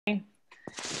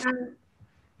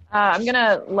I'm going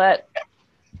to let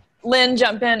Lynn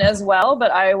jump in as well,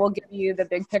 but I will give you the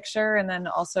big picture, and then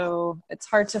also it's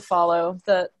hard to follow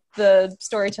the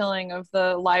storytelling of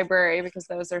the library because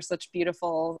those are such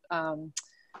beautiful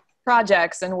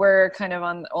projects, and we're kind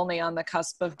of only on the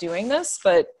cusp of doing this.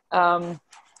 But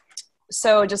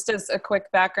so just as a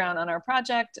quick background on our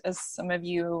project, as some of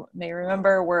you may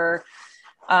remember, we're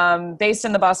based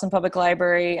in the Boston Public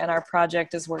Library, and our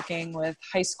project is working with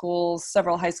high schools,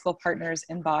 several high school partners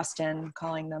in Boston,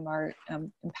 calling them our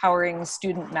empowering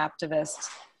student Maptivists.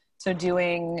 So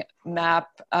doing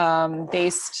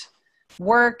map-based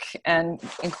work, and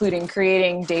including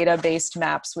creating data-based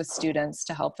maps with students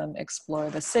to help them explore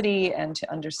the city and to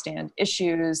understand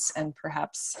issues and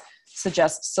perhaps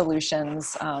suggest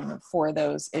solutions for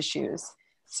those issues.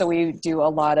 So we do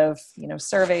a lot of,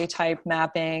 survey type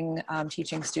mapping,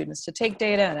 teaching students to take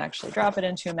data and actually drop it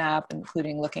into a map,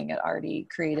 including looking at already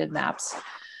created maps.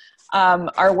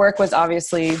 Our work was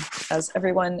obviously, as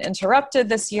everyone, interrupted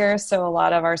this year, so a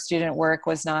lot of our student work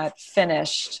was not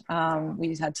finished.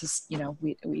 We had to,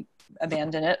 we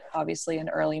abandoned it, obviously, in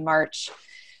early March.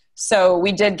 So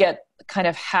we did get kind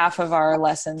of half of our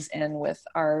lessons in with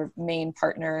our main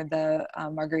partner, the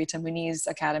Margarita Muniz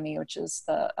Academy, which is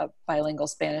a bilingual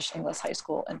Spanish-English high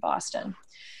school in Boston.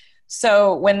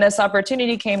 So when this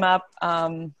opportunity came up,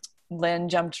 Lynn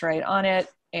jumped right on it,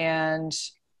 and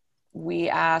we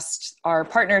asked our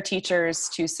partner teachers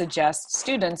to suggest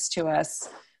students to us,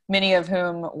 many of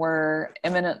whom were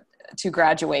imminent to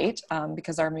graduate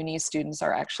because our Muniz students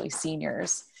are actually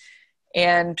seniors.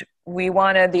 And we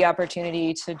wanted the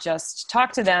opportunity to just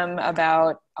talk to them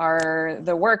about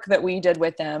the work that we did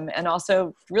with them, and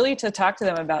also really to talk to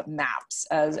them about maps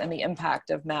and the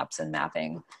impact of maps and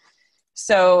mapping.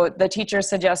 So the teacher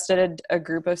suggested a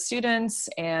group of students,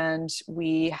 and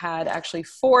we had actually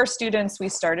 4 students we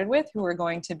started with who were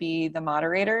going to be the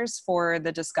moderators for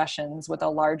the discussions with a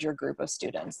larger group of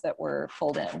students that were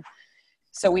pulled in.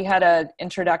 So we had an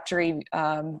introductory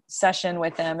session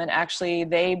with them, and actually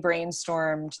they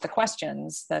brainstormed the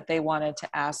questions that they wanted to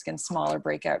ask in smaller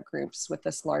breakout groups with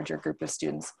this larger group of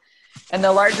students. And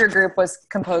the larger group was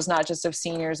composed not just of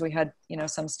seniors. We had,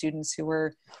 some students who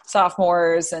were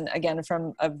sophomores, and again,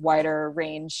 from a wider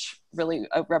range, really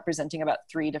representing about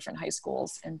 3 different high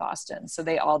schools in Boston. So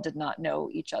they all did not know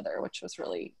each other, which was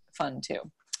really fun too.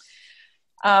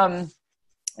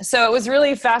 So it was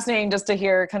really fascinating just to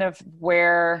hear kind of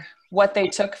what they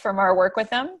took from our work with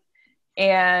them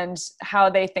and how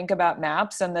they think about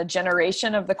maps, and the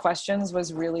generation of the questions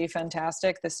was really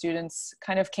fantastic. The students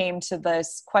kind of came to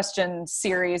this question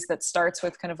series that starts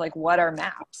with kind of like, what are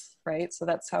maps, right? So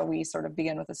that's how we sort of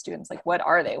begin with the students, like, what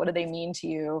are they? What do they mean to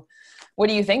you? What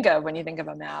do you think of when you think of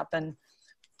a map? And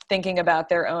thinking about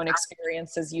their own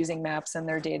experiences using maps in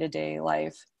their day-to-day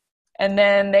life. And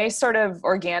then they sort of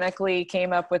organically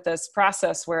came up with this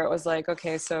process where it was like,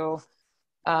 okay, so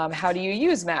how do you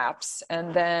use maps?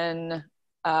 And then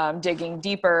digging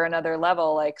deeper, another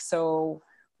level, like, so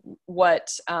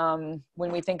what,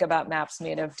 when we think about maps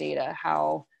made of data,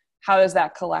 how is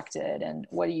that collected? And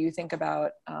what do you think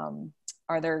about,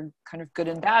 are there kind of good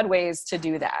and bad ways to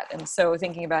do that? And so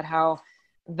thinking about how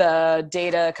the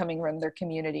data coming from their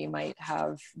community might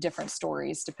have different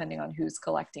stories depending on who's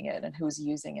collecting it and who's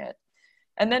using it.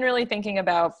 And then really thinking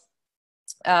about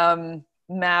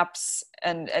maps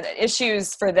and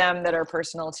issues for them that are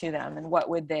personal to them, and what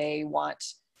would they want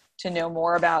to know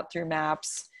more about through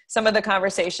maps. Some of the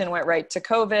conversation went right to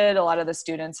COVID. A lot of the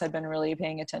students had been really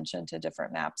paying attention to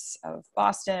different maps of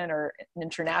Boston or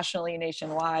internationally,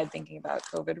 nationwide, thinking about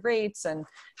COVID rates and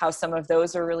how some of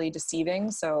those are really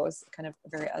deceiving. So it was kind of a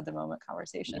very at the moment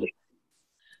conversation.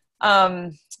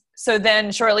 So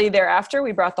then shortly thereafter,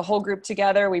 we brought the whole group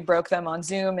together. We broke them on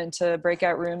Zoom into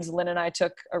breakout rooms. Lynn and I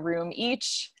took a room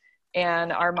each,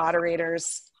 and our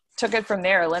moderators took it from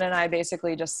there. Lynn and I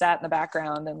basically just sat in the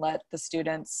background and let the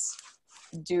students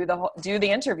do the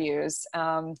interviews.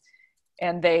 And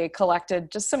they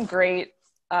collected just some great,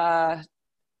 answers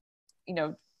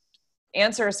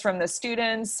from the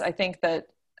students. I think that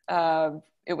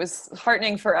it was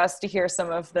heartening for us to hear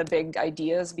some of the big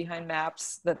ideas behind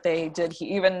maps that they did,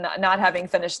 even not having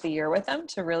finished the year with them,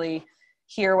 to really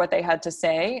hear what they had to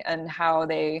say and how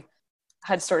they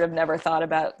had sort of never thought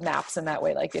about maps in that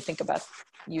way. Like, they think about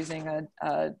using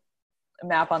a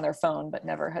map on their phone, but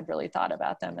never had really thought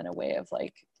about them in a way of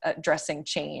like addressing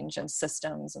change and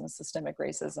systems and systemic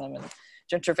racism and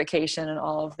gentrification and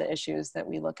all of the issues that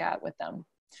we look at with them.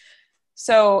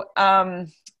 So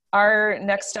our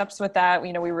next steps with that,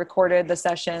 we recorded the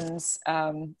sessions,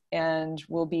 and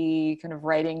we'll be kind of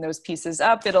writing those pieces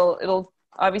up. It'll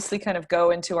obviously kind of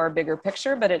go into our bigger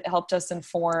picture, but it helped us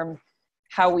inform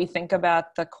how we think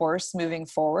about the course moving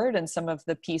forward and some of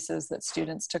the pieces that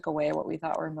students took away, what we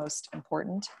thought were most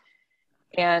important.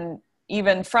 And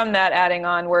even from that, adding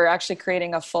on, we're actually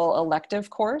creating a full elective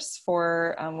course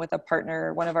for with a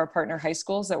partner, one of our partner high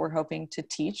schools that we're hoping to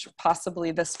teach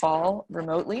possibly this fall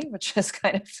remotely, which is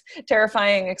kind of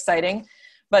terrifying, exciting.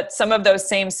 But some of those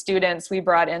same students we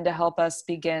brought in to help us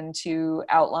begin to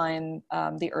outline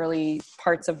the early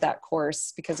parts of that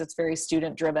course, because it's very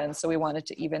student driven. So we wanted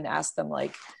to even ask them,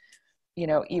 like, you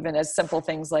know, even as simple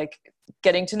things like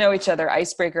getting to know each other,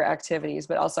 icebreaker activities,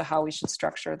 but also how we should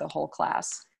structure the whole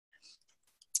class.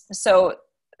 So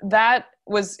it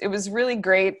was really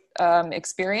great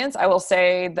experience. I will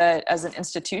say that as an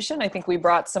institution, I think we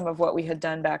brought some of what we had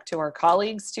done back to our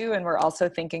colleagues too. And we're also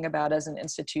thinking about, as an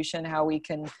institution, how we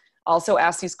can also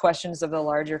ask these questions of the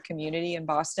larger community in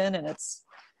Boston. And it's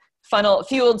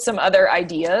fueled some other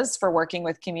ideas for working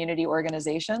with community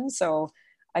organizations. So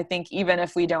I think even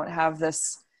if we don't have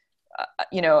this,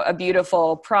 you know, a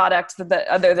beautiful product that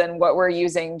other than what we're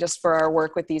using just for our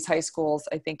work with these high schools,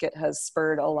 I think it has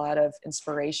spurred a lot of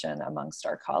inspiration amongst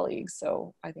our colleagues.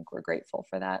 So I think we're grateful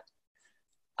for that.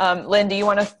 Lynn, do you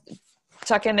want to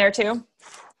tuck in there too?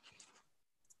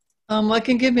 I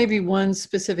can give maybe one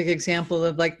specific example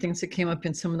of like things that came up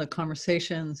in some of the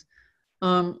conversations.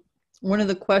 One of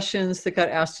the questions that got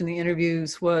asked in the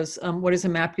interviews was, what is a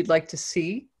map you'd like to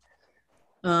see?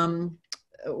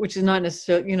 Which is not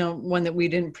necessarily, you know, one that we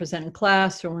didn't present in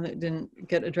class or one that didn't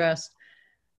get addressed.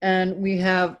 And we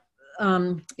have,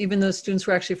 even though students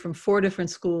were actually from 4 different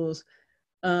schools,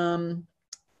 and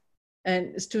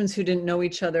students who didn't know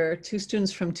each other, 2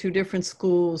 students from 2 different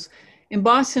schools. In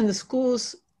Boston, the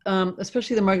schools,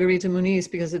 especially the Margarita Muniz,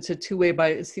 because it's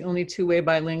it's the only 2-way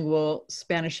bilingual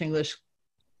Spanish-English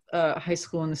high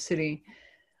school in the city.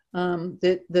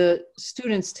 That the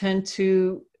students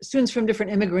from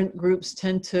different immigrant groups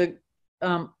tend to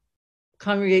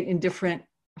congregate in different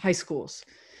high schools.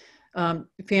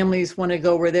 Families want to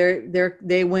go where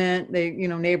they went. You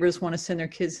know, neighbors want to send their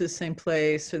kids to the same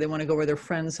place, or they want to go where their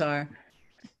friends are.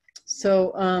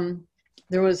 So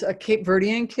there was a Cape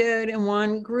Verdean kid in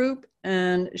one group,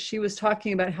 and she was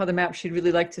talking about how the map she'd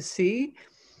really like to see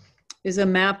is a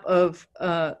map of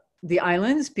the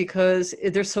islands, because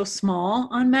they're so small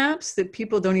on maps that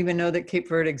people don't even know that Cape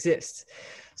Verde exists.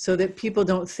 So that people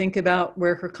don't think about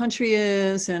where her country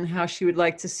is, and how she would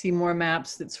like to see more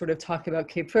maps that sort of talk about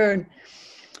Cape Verde.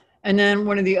 And then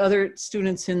one of the other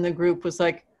students in the group was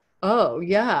like, oh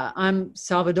yeah, I'm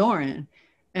Salvadoran.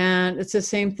 And it's the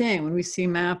same thing. When we see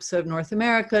maps of North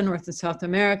America, North and South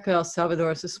America, El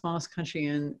Salvador is the smallest country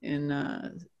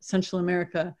in Central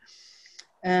America.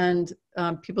 And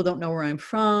people don't know where I'm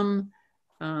from.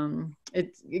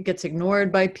 It gets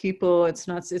ignored by people. It's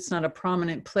not a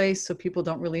prominent place, so people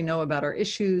don't really know about our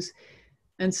issues.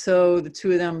 And so the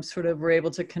 2 of them sort of were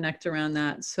able to connect around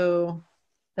that. So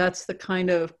that's the kind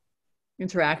of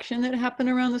interaction that happened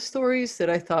around the stories that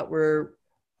I thought were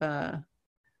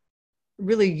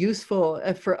really useful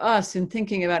for us in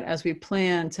thinking about, as we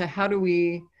plan to, how do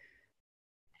we,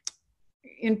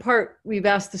 in part, we've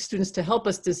asked the students to help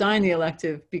us design the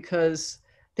elective because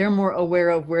they're more aware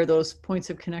of where those points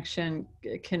of connection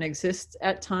can exist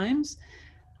at times.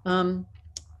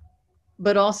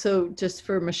 But also just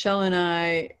for Michelle and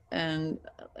I, and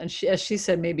she, as she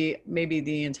said, maybe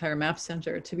the entire Map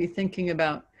Center, to be thinking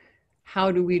about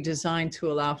how do we design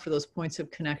to allow for those points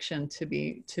of connection to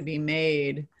be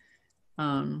made,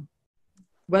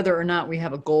 whether or not we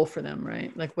have a goal for them,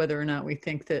 right? Like whether or not we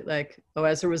think that, like, oh,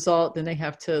 as a result, then they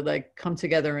have to like come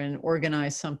together and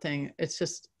organize something. It's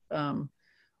just,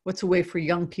 what's a way for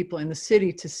young people in the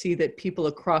city to see that people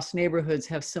across neighborhoods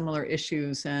have similar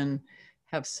issues and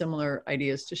have similar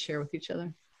ideas to share with each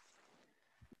other.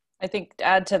 I think to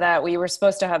add to that, we were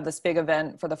supposed to have this big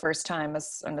event for the first time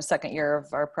in the second year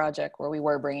of our project, where we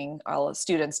were bringing all the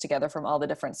students together from all the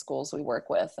different schools we work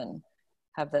with and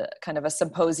have the kind of a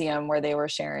symposium where they were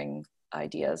sharing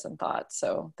ideas and thoughts.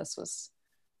 So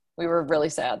we were really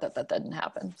sad that didn't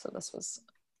happen. So this was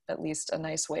at least a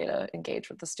nice way to engage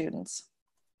with the students.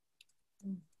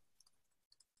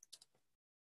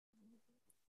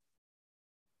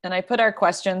 And I put our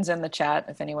questions in the chat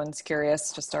if anyone's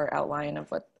curious, just our outline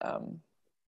of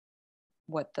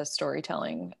what the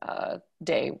storytelling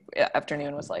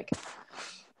afternoon was like.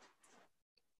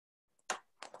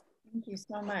 Thank you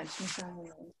so much, Michelle.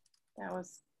 That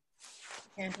was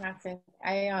fantastic.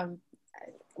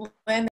 Lynn,